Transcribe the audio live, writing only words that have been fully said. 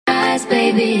surprised,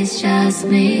 baby, it's just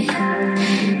me.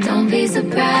 Don't be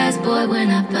surprised, boy, when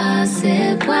I bust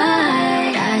it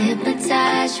wide. I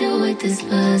hypnotize you with this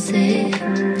pussy.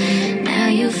 Now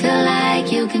you feel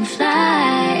like you can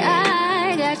fly.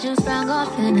 I got you sprung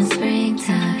off in the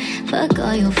springtime. Fuck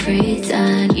all your free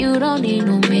time. You don't need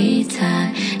no me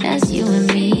time. That's you and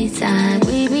me time.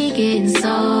 We be getting so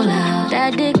loud.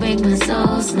 That dick make my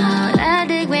soul smile. That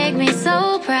dick make me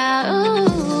so proud.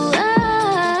 Ooh,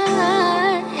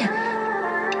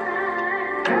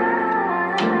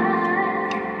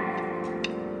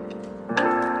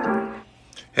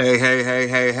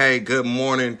 Hey, good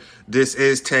morning. This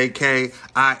is TK.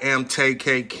 I am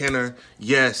TK Kenner.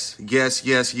 Yes.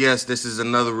 This is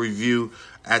another review.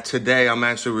 Today, I'm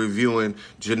actually reviewing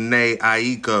Jhené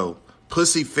Aiko,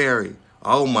 Pussy Fairy.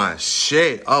 Oh my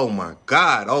shit. Oh my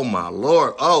God. Oh my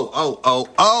Lord.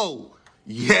 Oh.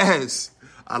 Yes.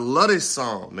 I love this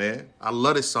song, man. I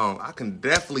love this song. I can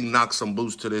definitely knock some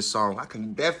boots to this song. I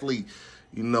can definitely,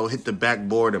 hit the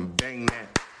backboard and bang that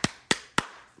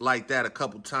like that a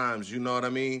couple times, you know what I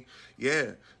mean?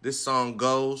 Yeah, this song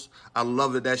goes. I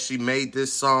love it that she made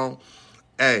this song.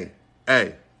 Hey,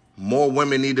 more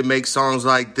women need to make songs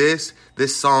like this.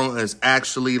 This song is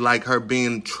actually like her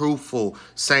being truthful,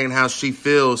 saying how she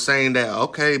feels, saying that,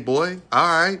 okay, boy,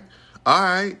 all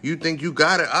right, you think you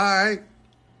got it, all right.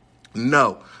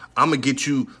 No, I'm going to get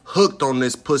you hooked on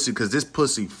this pussy because this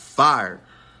pussy fire.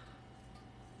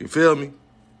 You feel me?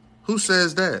 Who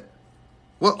says that?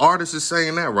 What artist is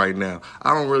saying that right now?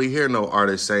 I don't really hear no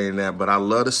artist saying that, but I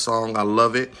love the song. I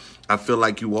love it. I feel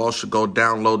like you all should go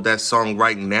download that song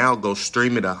right now. Go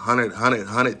stream it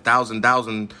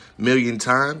 100,000 million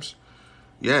times.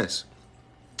 Yes.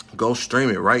 Go stream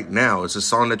it right now. It's a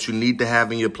song that you need to have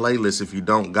in your playlist if you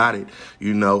don't got it.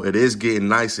 It is getting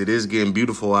nice. It is getting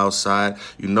beautiful outside.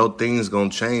 Things going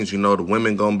to change. The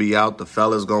women going to be out. The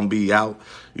fellas going to be out.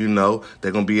 They're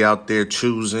going to be out there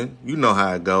choosing. You know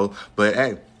how it go. But,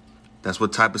 hey, that's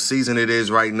what type of season it is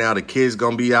right now. The kids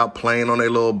going to be out playing on their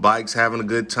little bikes, having a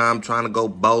good time, trying to go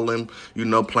bowling,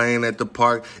 playing at the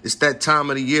park. It's that time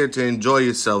of the year to enjoy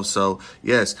yourself. So,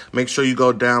 yes, make sure you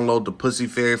go download the Pussy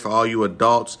Fairy for all you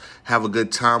adults. Have a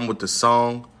good time with the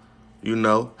song.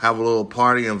 Have a little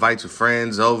party, invite your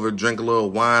friends over, drink a little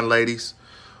wine, ladies.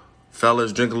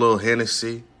 Fellas, drink a little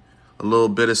Hennessy, a little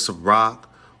bit of Ciroc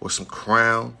or some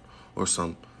Crown or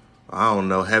some, I don't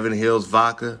know, Heaven Hills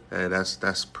vodka. Hey,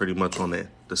 that's pretty much on the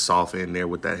soft end there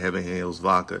with that Heaven Hills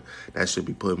vodka. That should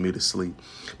be putting me to sleep.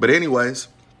 But anyways,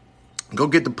 go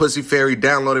get the Pussy Fairy.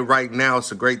 Download it right now.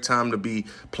 It's a great time to be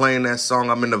playing that song.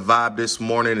 I'm in the vibe this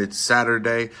morning. It's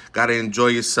Saturday. Got to enjoy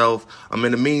yourself. In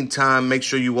the meantime, make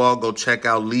sure you all go check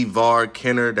out LeVar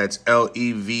Kenner. That's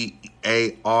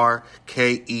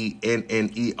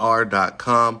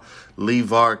LeVarKenner.com.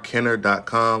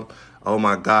 LeVarKenner.com. Oh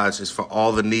my gosh, it's for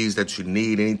all the needs that you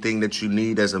need. Anything that you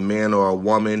need as a man or a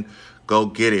woman, go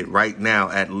get it right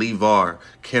now at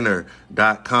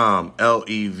LeVarKenner.com.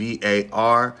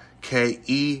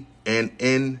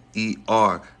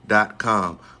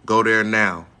 LeVarKenner.com. Go there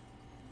now.